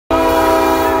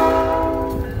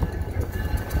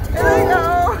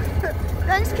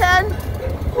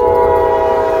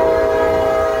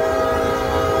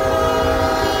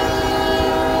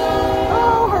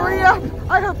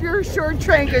forward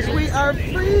train because we are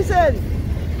freezing.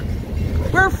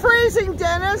 We're freezing,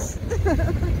 Dennis.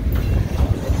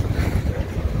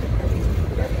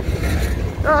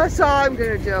 Oh, that's all I'm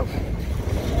gonna do.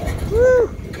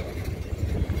 Woo.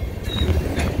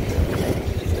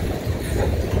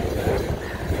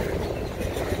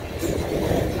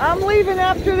 I'm leaving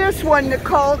after this one,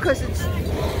 Nicole, because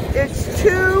it's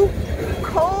too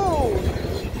cold.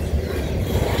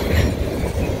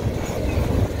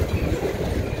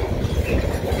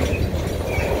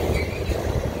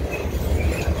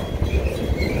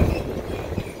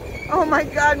 Oh my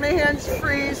God, my hand's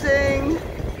freezing.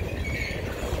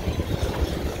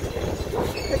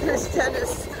 There's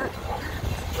Dennis.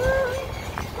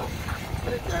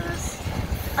 Dennis.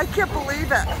 I can't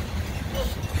believe it.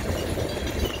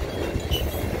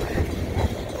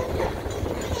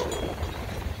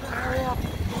 Hurry up.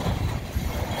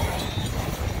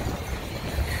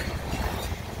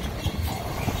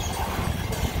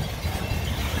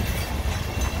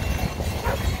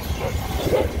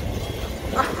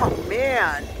 Oh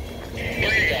man.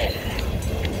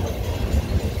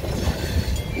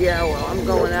 Yeah, well, I'm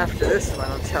going after this one,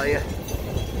 I'll tell you.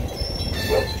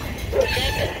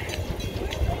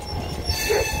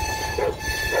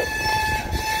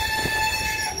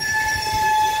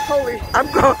 Holy,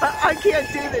 I can't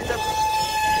do this.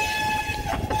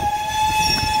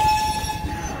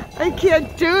 I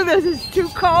can't do this, it's too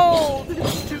cold.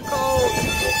 It's too cold.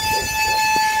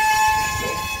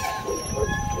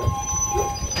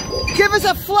 Give us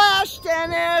a flash,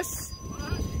 Dennis.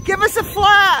 Give us a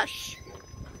flash.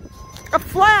 A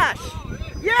flash.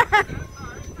 Yeah.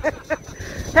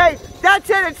 Hey, that's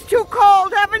it. It's too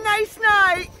cold. Have a nice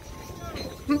night.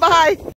 Bye.